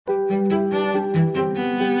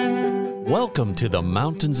Welcome to the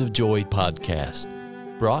Mountains of Joy podcast,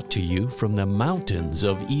 brought to you from the mountains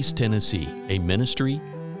of East Tennessee, a ministry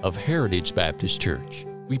of Heritage Baptist Church.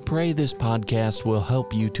 We pray this podcast will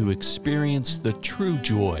help you to experience the true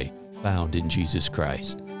joy found in Jesus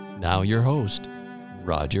Christ. Now your host,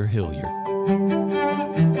 Roger Hilliard.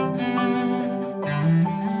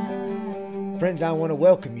 Friends, I want to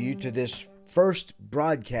welcome you to this first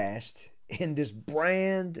broadcast in this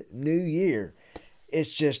brand new year.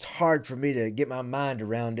 It's just hard for me to get my mind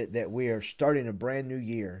around it that we are starting a brand new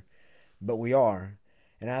year, but we are.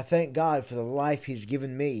 And I thank God for the life He's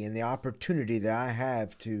given me and the opportunity that I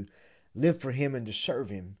have to live for Him and to serve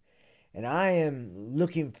Him. And I am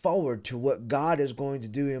looking forward to what God is going to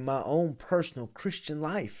do in my own personal Christian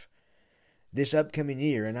life this upcoming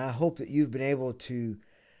year. And I hope that you've been able to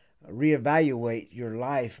reevaluate your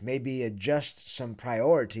life, maybe adjust some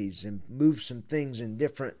priorities and move some things in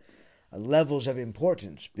different levels of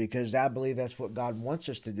importance, because I believe that's what God wants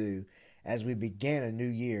us to do as we begin a new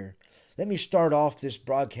year. Let me start off this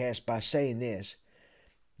broadcast by saying this.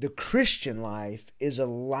 The Christian life is a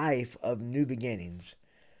life of new beginnings.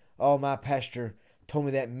 Oh, my pastor told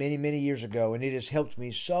me that many, many years ago, and it has helped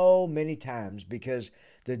me so many times, because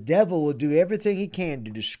the devil will do everything he can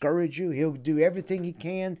to discourage you. He'll do everything he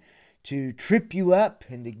can to trip you up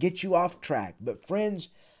and to get you off track. But friends,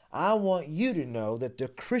 I want you to know that the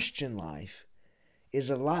Christian life is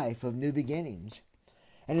a life of new beginnings.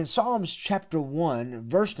 And in Psalms chapter 1,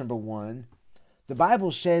 verse number 1, the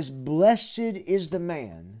Bible says, "Blessed is the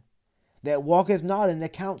man that walketh not in the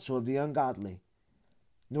counsel of the ungodly,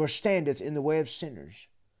 nor standeth in the way of sinners,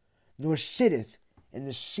 nor sitteth in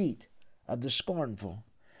the seat of the scornful."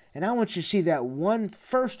 And I want you to see that one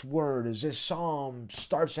first word as this psalm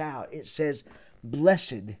starts out. It says,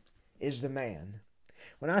 "Blessed is the man."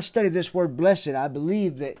 When I study this word blessed, I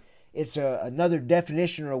believe that it's another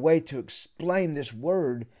definition or a way to explain this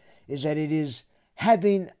word is that it is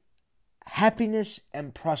having happiness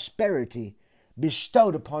and prosperity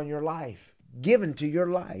bestowed upon your life, given to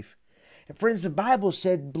your life. And friends, the Bible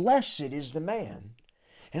said, "Blessed is the man."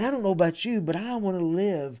 And I don't know about you, but I want to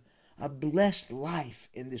live a blessed life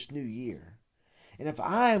in this new year. And if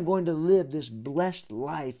I am going to live this blessed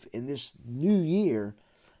life in this new year,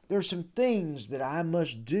 there are some things that I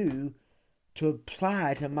must do to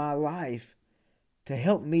apply to my life to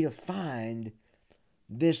help me to find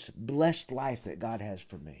this blessed life that God has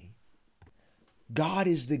for me. God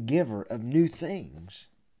is the giver of new things.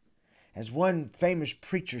 As one famous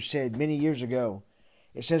preacher said many years ago,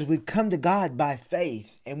 it says we come to God by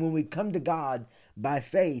faith, and when we come to God by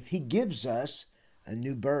faith, He gives us a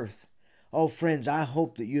new birth. Oh, friends, I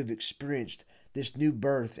hope that you have experienced this new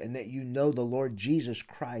birth and that you know the Lord Jesus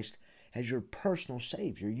Christ as your personal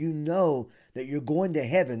Savior. You know that you're going to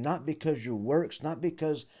heaven not because your works, not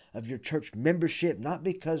because of your church membership, not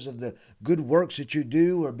because of the good works that you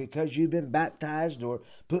do or because you've been baptized or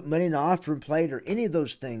put money in the offering plate or any of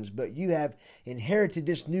those things, but you have inherited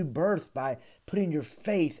this new birth by putting your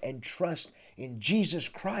faith and trust in Jesus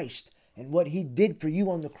Christ and what He did for you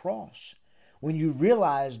on the cross. When you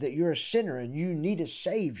realize that you're a sinner and you need a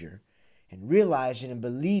Savior, and realizing and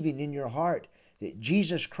believing in your heart that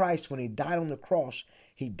Jesus Christ, when He died on the cross,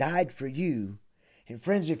 He died for you. And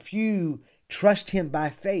friends, if you trust Him by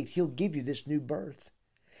faith, He'll give you this new birth.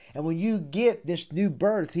 And when you get this new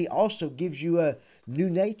birth, He also gives you a new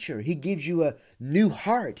nature. He gives you a new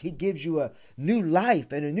heart. He gives you a new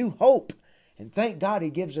life and a new hope. And thank God He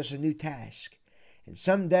gives us a new task. And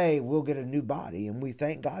someday we'll get a new body, and we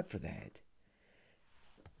thank God for that.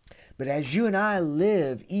 But as you and I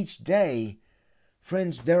live each day,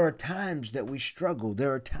 friends, there are times that we struggle.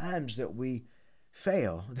 There are times that we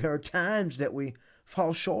fail. There are times that we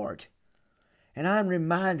fall short. And I'm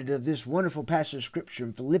reminded of this wonderful passage of Scripture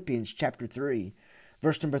in Philippians chapter 3,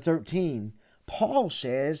 verse number 13. Paul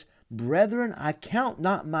says, "Brethren, I count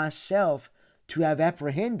not myself to have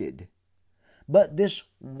apprehended, but this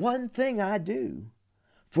one thing I do,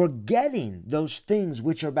 forgetting those things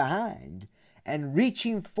which are behind, and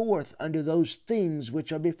reaching forth unto those things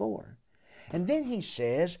which are before." And then he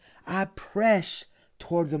says, "I press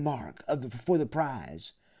toward the mark for the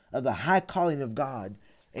prize of the high calling of God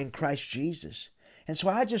in Christ Jesus." And so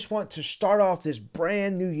I just want to start off this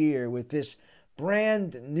brand new year with this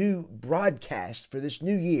brand new broadcast for this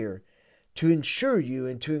new year to ensure you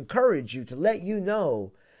and to encourage you, to let you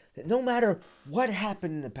know that no matter what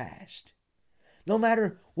happened in the past, no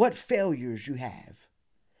matter what failures you have,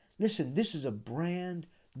 listen, this is a brand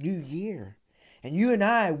new year. And you and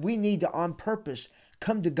I, we need to, on purpose,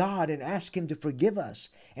 come to God and ask Him to forgive us.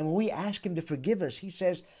 And when we ask Him to forgive us, He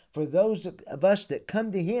says, for those of us that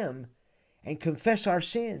come to Him and confess our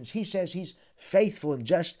sins, He says He's faithful and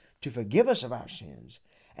just to forgive us of our sins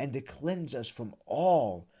and to cleanse us from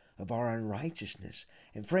all of our unrighteousness.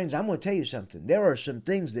 And friends, I'm going to tell you something. There are some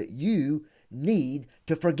things that you need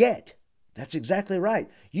to forget. That's exactly right.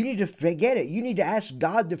 You need to forget it. You need to ask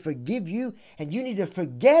God to forgive you, and you need to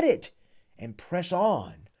forget it and press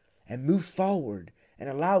on and move forward and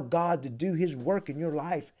allow God to do His work in your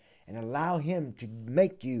life and allow Him to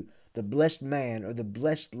make you the blessed man or the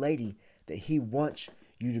blessed lady that He wants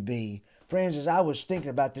you to be. Friends, as I was thinking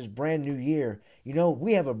about this brand new year,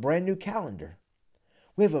 we have a brand new calendar.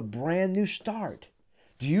 We have a brand new start.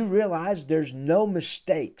 Do you realize there's no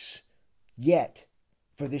mistakes yet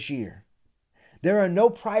for this year? There are no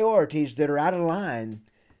priorities that are out of line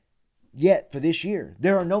yet for this year.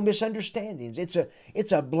 There are no misunderstandings.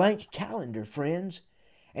 It's a blank calendar, friends.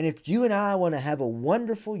 And if you and I want to have a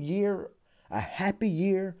wonderful year, a happy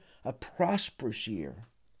year, a prosperous year,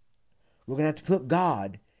 we're going to have to put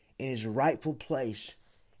God in His rightful place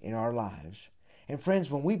in our lives. And friends,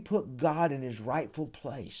 when we put God in His rightful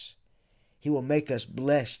place, He will make us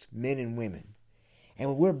blessed men and women. And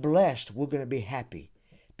when we're blessed, we're going to be happy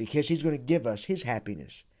because He's going to give us His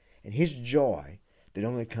happiness and His joy that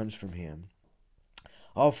only comes from Him.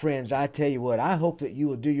 Oh, friends, I tell you what, I hope that you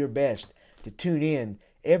will do your best to tune in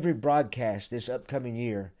every broadcast this upcoming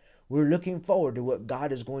year. We're looking forward to what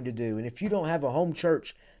God is going to do. And if you don't have a home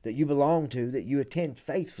church that you belong to, that you attend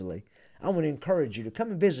faithfully, I want to encourage you to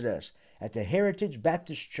come and visit us at the Heritage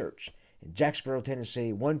Baptist Church in Jacksboro,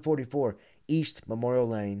 Tennessee, 144 East Memorial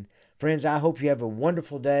Lane. Friends, I hope you have a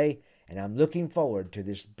wonderful day, and I'm looking forward to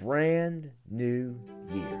this brand new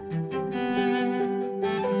year.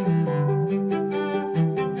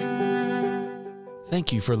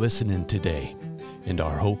 Thank you for listening today. And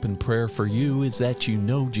our hope and prayer for you is that you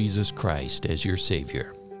know Jesus Christ as your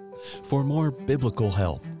Savior. For more biblical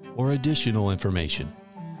help or additional information,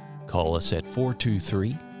 call us at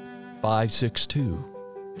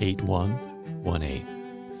 423-562-8118.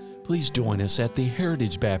 Please join us at the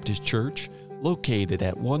Heritage Baptist Church, located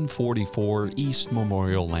at 144 East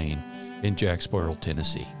Memorial Lane in Jacksboro,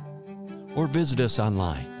 Tennessee. Or visit us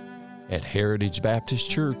online at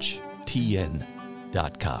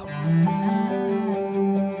heritagebaptistchurchtn.com.